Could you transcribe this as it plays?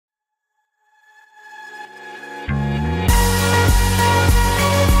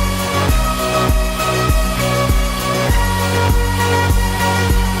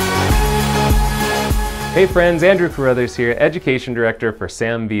Hey friends, Andrew Carruthers here, Education Director for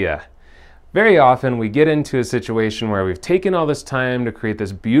Sam Villa. Very often we get into a situation where we've taken all this time to create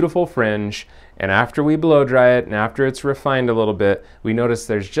this beautiful fringe, and after we blow dry it and after it's refined a little bit, we notice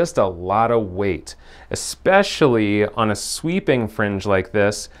there's just a lot of weight. Especially on a sweeping fringe like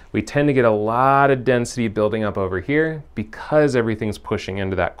this, we tend to get a lot of density building up over here because everything's pushing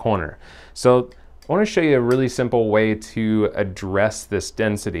into that corner. So I want to show you a really simple way to address this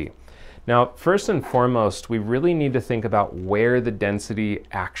density. Now, first and foremost, we really need to think about where the density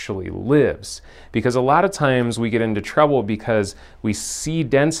actually lives, because a lot of times we get into trouble because we see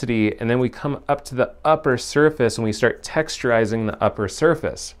density and then we come up to the upper surface and we start texturizing the upper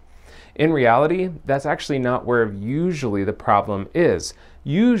surface. In reality, that's actually not where usually the problem is.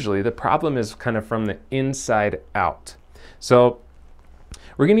 Usually the problem is kind of from the inside out. So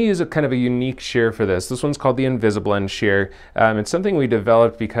we're going to use a kind of a unique shear for this. This one's called the InvisiBlend shear. It's something we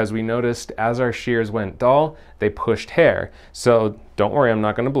developed because we noticed as our shears went dull, they pushed hair. So don't worry, I'm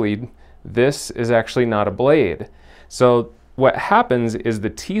not going to bleed. This is actually not a blade. So what happens is the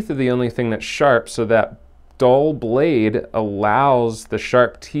teeth are the only thing that's sharp, so that dull blade allows the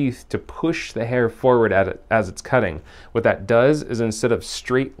sharp teeth to push the hair forward as it's cutting. What that does is instead of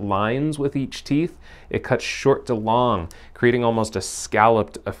straight lines with each teeth, it cuts short to long, creating almost a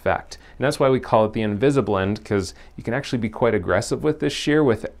scalloped effect. And that's why we call it the InvisiBlend, because you can actually be quite aggressive with this shear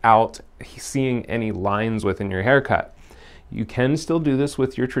without seeing any lines within your haircut. You can still do this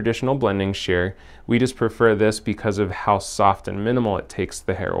with your traditional blending shear. We just prefer this because of how soft and minimal it takes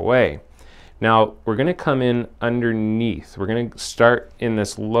the hair away. Now, we're going to come in underneath. We're going to start in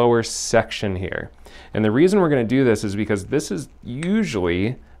this lower section here. And the reason we're going to do this is because this is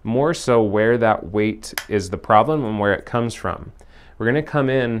usually more so where that weight is the problem and where it comes from. We're going to come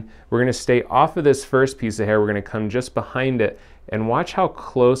in, we're going to stay off of this first piece of hair, we're going to come just behind it, and watch how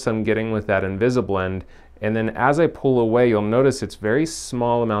close I'm getting with that InvisiBlend. And then as I pull away, you'll notice it's very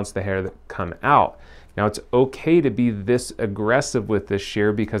small amounts of the hair that come out. Now, it's okay to be this aggressive with this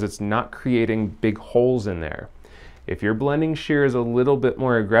shear because it's not creating big holes in there. If your blending shear is a little bit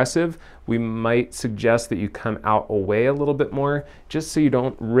more aggressive, we might suggest that you come out away a little bit more just so you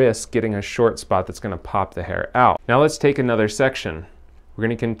don't risk getting a short spot that's going to pop the hair out. Now let's take another section. We're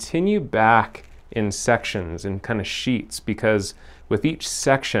going to continue back in sections and kind of sheets, because with each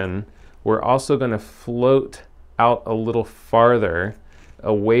section we're also going to float out a little farther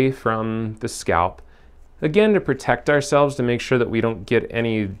away from the scalp. Again, to protect ourselves, to make sure that we don't get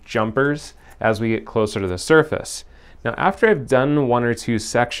any jumpers as we get closer to the surface. Now, after I've done one or two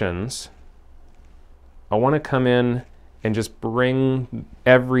sections, I want to come in and just bring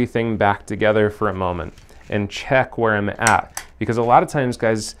everything back together for a moment and check where I'm at. Because a lot of times,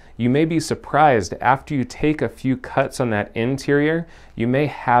 guys, you may be surprised after you take a few cuts on that interior, you may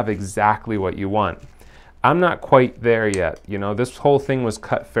have exactly what you want. I'm not quite there yet. You know, this whole thing was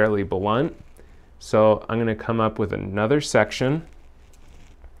cut fairly blunt. So I'm going to come up with another section.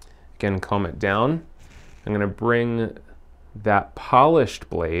 Again, comb it down. I'm going to bring that polished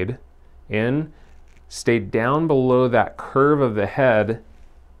blade in, stay down below that curve of the head,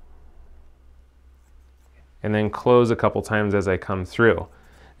 and then close a couple times as I come through.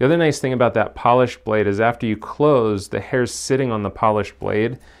 The other nice thing about that polished blade is after you close, the hair's sitting on the polished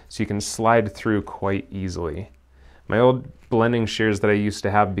blade, so you can slide through quite easily. My old blending shears that I used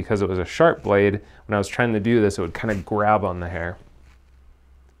to have, because it was a sharp blade, when I was trying to do this, it would kind of grab on the hair.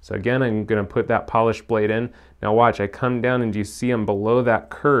 So again, I'm going to put that polished blade in. Now watch, I come down and do you see I'm below that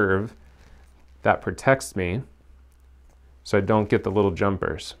curve that protects me so I don't get the little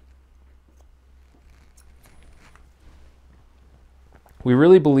jumpers. We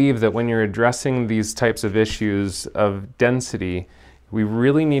really believe that when you're addressing these types of issues of density, we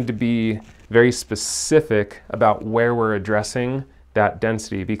really need to be very specific about where we're addressing that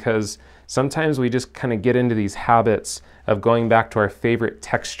density, because sometimes we just kind of get into these habits of going back to our favorite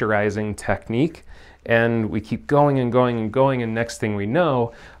texturizing technique, and we keep going and going and going, and next thing we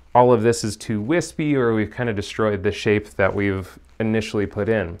know, all of this is too wispy, or we've kind of destroyed the shape that we've initially put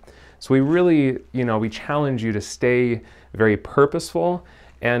in. So we really, we challenge you to stay very purposeful,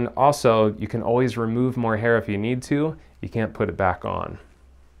 and also you can always remove more hair if you need to. You can't put it back on.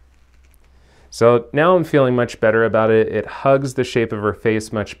 So now I'm feeling much better about it. It hugs the shape of her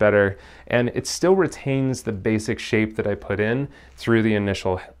face much better, and it still retains the basic shape that I put in through the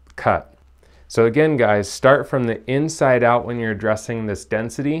initial cut. So again, guys, start from the inside out when you're addressing this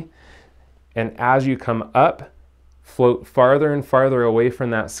density, and as you come up, float farther and farther away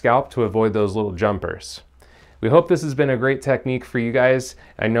from that scalp to avoid those little jumpers. We hope this has been a great technique for you guys.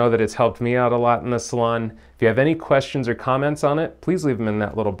 I know that it's helped me out a lot in the salon. If you have any questions or comments on it, please leave them in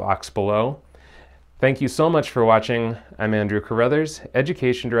that little box below. Thank you so much for watching. I'm Andrew Carruthers,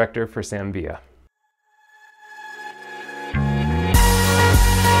 Education Director for SAM Via.